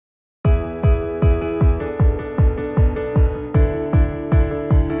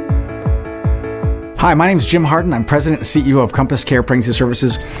Hi, my name is Jim Harden. I'm President and CEO of CompassCare Pregnancy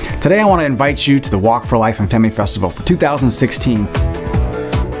Services. Today I want to invite you to the Walk for Life and Family Festival for 2016.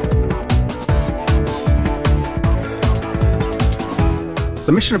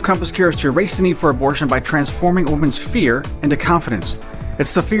 The mission of CompassCare is to erase the need for abortion by transforming a woman's fear into confidence.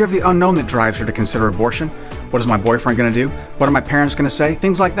 It's the fear of the unknown that drives her to consider abortion. What is my boyfriend going to do? What are my parents going to say?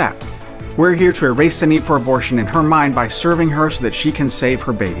 Things like that. We're here to erase the need for abortion in her mind by serving her so that she can save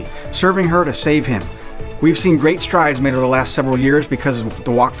her baby, serving her to save him. We've seen great strides made over the last several years because of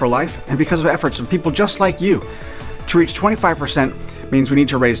the Walk for Life and because of efforts of people just like you. To reach 25% means we need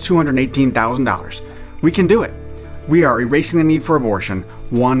to raise $218,000. We can do it. We are erasing the need for abortion,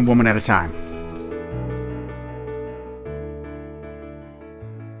 one woman at a time.